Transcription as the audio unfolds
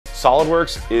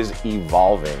SOLIDWORKS is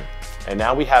evolving, and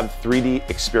now we have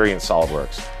 3DExperience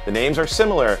SOLIDWORKS. The names are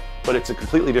similar, but it's a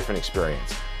completely different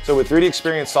experience. So with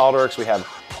 3DExperience SOLIDWORKS, we have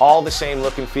all the same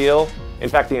look and feel. In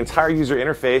fact, the entire user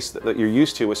interface that you're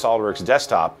used to with SOLIDWORKS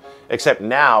Desktop, except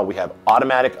now we have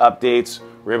automatic updates,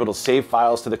 we're able to save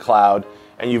files to the cloud,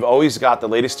 and you've always got the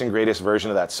latest and greatest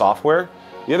version of that software.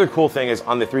 The other cool thing is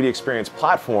on the 3DExperience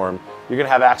platform, you're going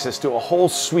to have access to a whole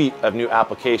suite of new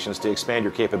applications to expand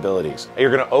your capabilities. And you're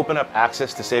going to open up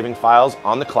access to saving files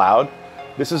on the cloud.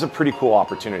 This is a pretty cool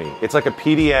opportunity. It's like a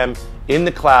PDM in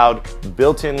the cloud,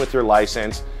 built in with your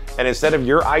license. And instead of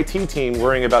your IT team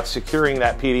worrying about securing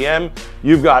that PDM,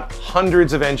 you've got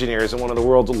hundreds of engineers in one of the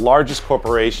world's largest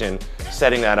corporations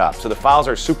setting that up. So the files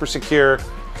are super secure.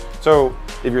 So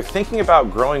if you're thinking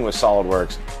about growing with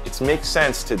SOLIDWORKS, it makes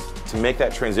sense to make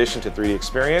that transition to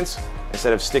 3DExperience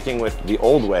instead of sticking with the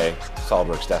old way,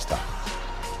 SOLIDWORKS Desktop.